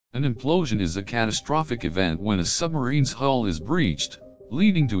An implosion is a catastrophic event when a submarine's hull is breached,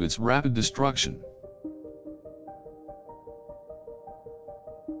 leading to its rapid destruction.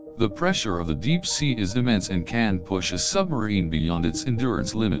 The pressure of the deep sea is immense and can push a submarine beyond its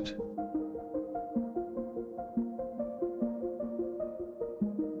endurance limit.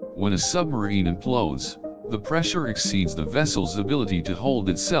 When a submarine implodes, the pressure exceeds the vessel's ability to hold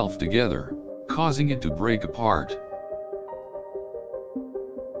itself together, causing it to break apart.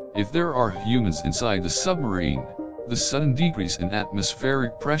 If there are humans inside the submarine, the sudden decrease in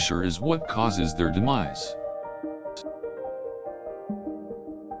atmospheric pressure is what causes their demise.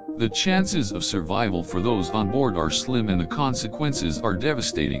 The chances of survival for those on board are slim and the consequences are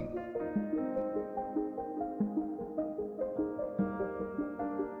devastating.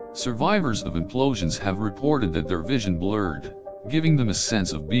 Survivors of implosions have reported that their vision blurred, giving them a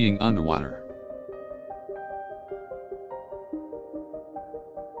sense of being underwater.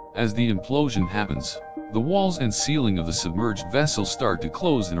 As the implosion happens, the walls and ceiling of the submerged vessel start to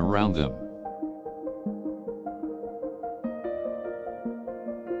close in around them.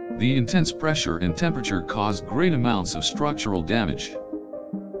 The intense pressure and temperature cause great amounts of structural damage.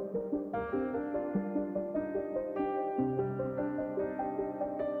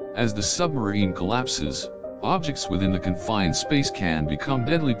 As the submarine collapses, objects within the confined space can become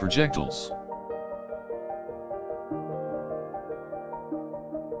deadly projectiles.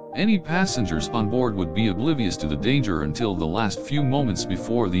 Any passengers on board would be oblivious to the danger until the last few moments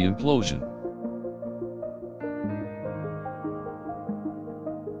before the implosion.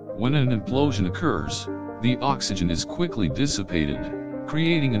 When an implosion occurs, the oxygen is quickly dissipated,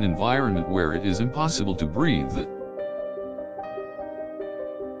 creating an environment where it is impossible to breathe.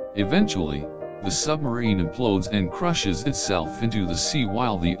 Eventually, the submarine implodes and crushes itself into the sea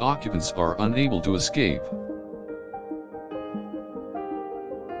while the occupants are unable to escape.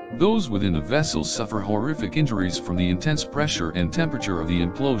 Those within the vessel suffer horrific injuries from the intense pressure and temperature of the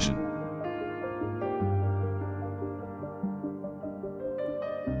implosion.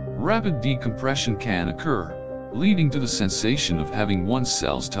 Rapid decompression can occur, leading to the sensation of having one's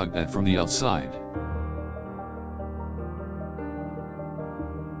cells tugged at from the outside.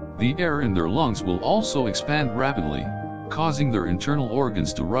 The air in their lungs will also expand rapidly, causing their internal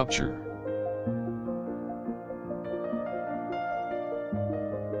organs to rupture.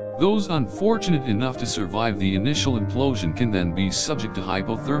 Those unfortunate enough to survive the initial implosion can then be subject to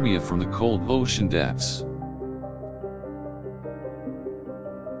hypothermia from the cold ocean depths.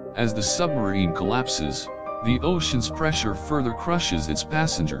 As the submarine collapses, the ocean's pressure further crushes its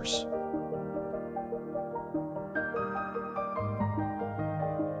passengers.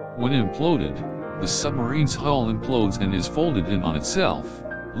 When imploded, the submarine's hull implodes and is folded in on itself,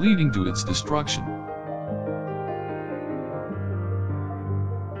 leading to its destruction.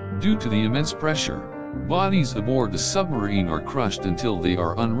 Due to the immense pressure, bodies aboard the submarine are crushed until they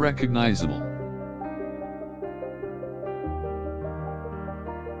are unrecognizable.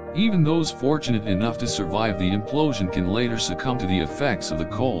 Even those fortunate enough to survive the implosion can later succumb to the effects of the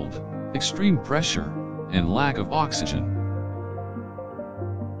cold, extreme pressure, and lack of oxygen.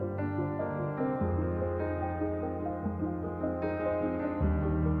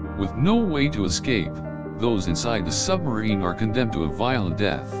 With no way to escape, those inside the submarine are condemned to a violent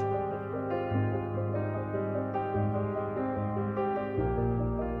death.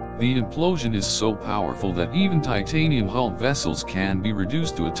 The implosion is so powerful that even titanium-hulled vessels can be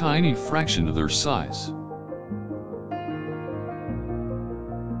reduced to a tiny fraction of their size.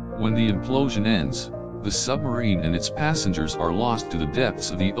 When the implosion ends, the submarine and its passengers are lost to the depths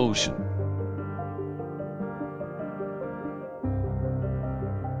of the ocean.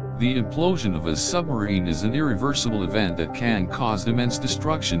 The implosion of a submarine is an irreversible event that can cause immense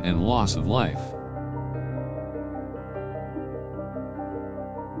destruction and loss of life.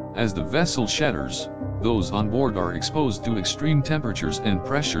 As the vessel shatters, those on board are exposed to extreme temperatures and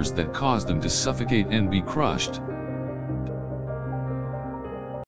pressures that cause them to suffocate and be crushed.